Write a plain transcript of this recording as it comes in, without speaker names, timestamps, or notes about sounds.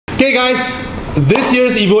Okay guys, this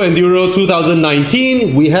year's Evo Enduro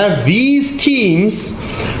 2019, we have these teams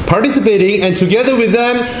participating, and together with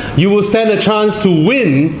them, you will stand a chance to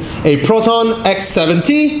win a Proton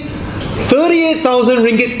X70, 38,000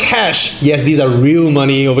 ringgit cash. Yes, these are real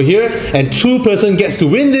money over here, and 2-person gets to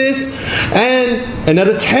win this, and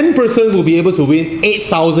another 10-person will be able to win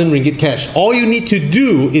 8,000 ringgit cash. All you need to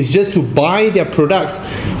do is just to buy their products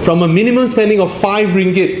from a minimum spending of 5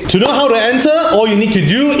 ringgit. To know how to enter, all you need to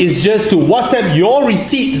do is just to WhatsApp your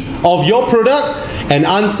receipt of your product and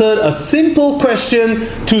answer a simple question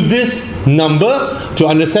to this number. To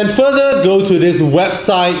understand further, go to this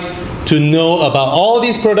website to know about all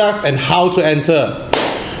these products and how to enter.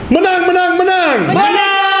 Menang, menang, menang!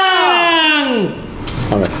 Menang!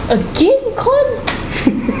 Alright. Again, Con?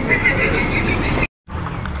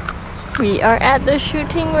 We are at the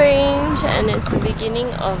shooting range and it's the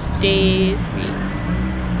beginning of day 3.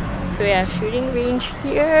 So we have shooting range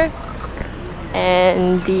here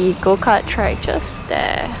and the go-kart track just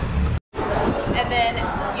there. And then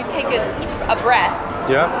you take a breath.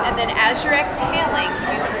 Yeah. And then as you're exhaling,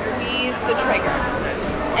 you squeeze the trigger.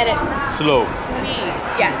 And it Slow. Squeeze,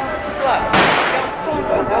 yes, slow.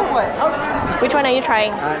 Don't Which one are you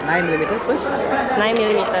trying? 9mm first.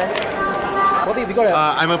 9mm. Bobby, we got a...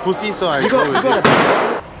 I'm a pussy, so I go with this.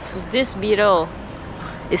 So this beetle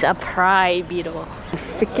is a pry beetle.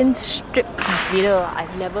 Freaking strip this beetle.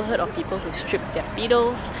 I've never heard of people who strip their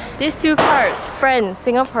beetles. These two cars, friends,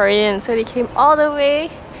 Singaporean, so they came all the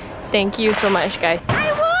way. Thank you so much, guys.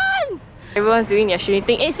 I won! Everyone's doing their shooting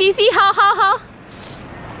thing. Hey, see, how?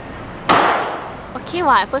 Okay,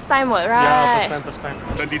 what? First time, what, right? Yeah, first time.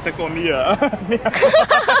 26 only Wah,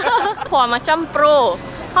 macam pro.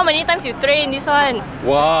 How many times you train this one?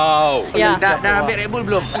 Wow. Yeah. Dah ambil Red Bull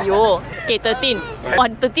belum? Yo, okay, 13. Oh,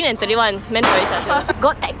 13 and 31 meant for each other.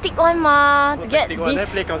 Got tactic one ma to get this.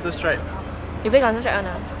 Play Counter Strike. You play Counter Strike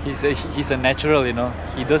one? He's a natural, you know.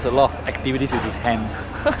 He does a lot of activities with his hands.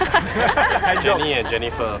 Jenny and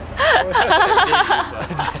Jennifer.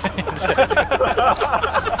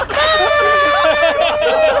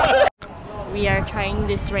 We are trying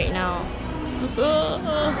this right now.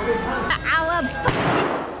 Our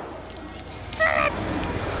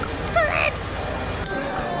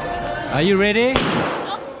Are you ready?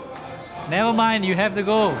 Never mind, you have to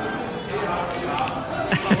go.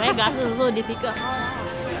 wearing glasses is so difficult.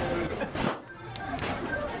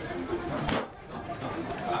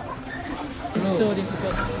 So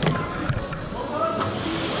difficult.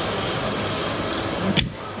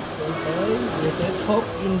 You set top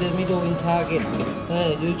in the middle in target.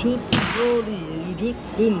 You shoot slowly. You shoot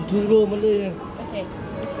too low มาเลย Okay.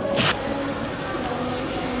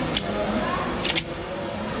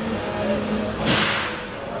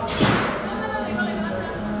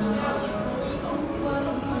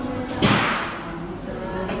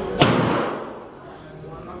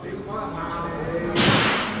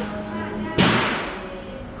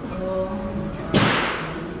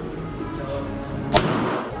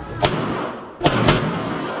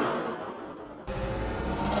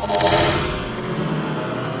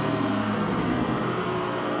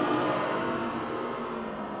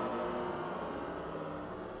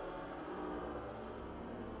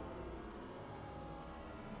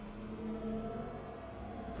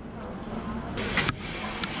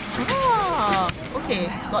 Okay,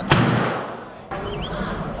 got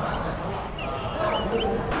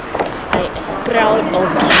I am proud of you.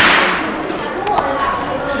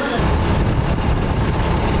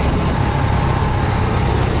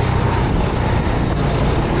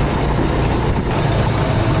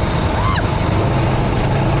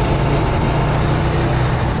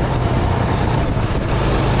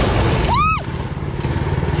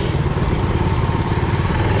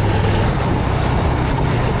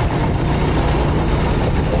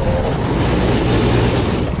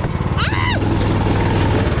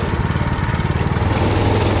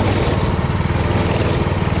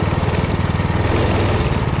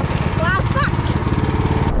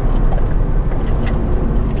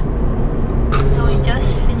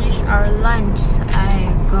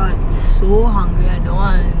 I got so hungry, I don't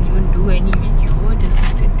want to even do any video, just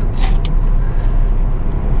wanted to eat.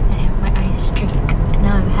 I have my ice drink and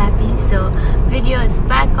now I'm happy, so video is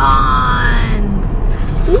back on.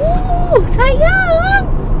 Ooh, sayang!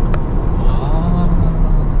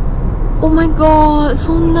 Oh my god,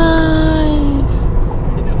 so nice!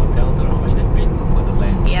 See the hotel to how much they paid for the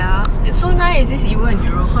land. Yeah, it's so nice, this Evo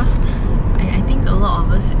Enduro, because I think a lot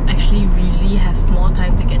of us actually really have more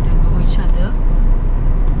time to get to know each other.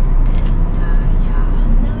 And yeah,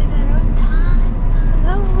 now we got our own time.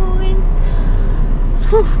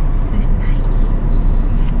 Whew, that's nice.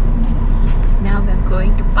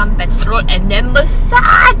 pump petrol and then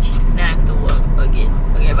massage. Nah, tu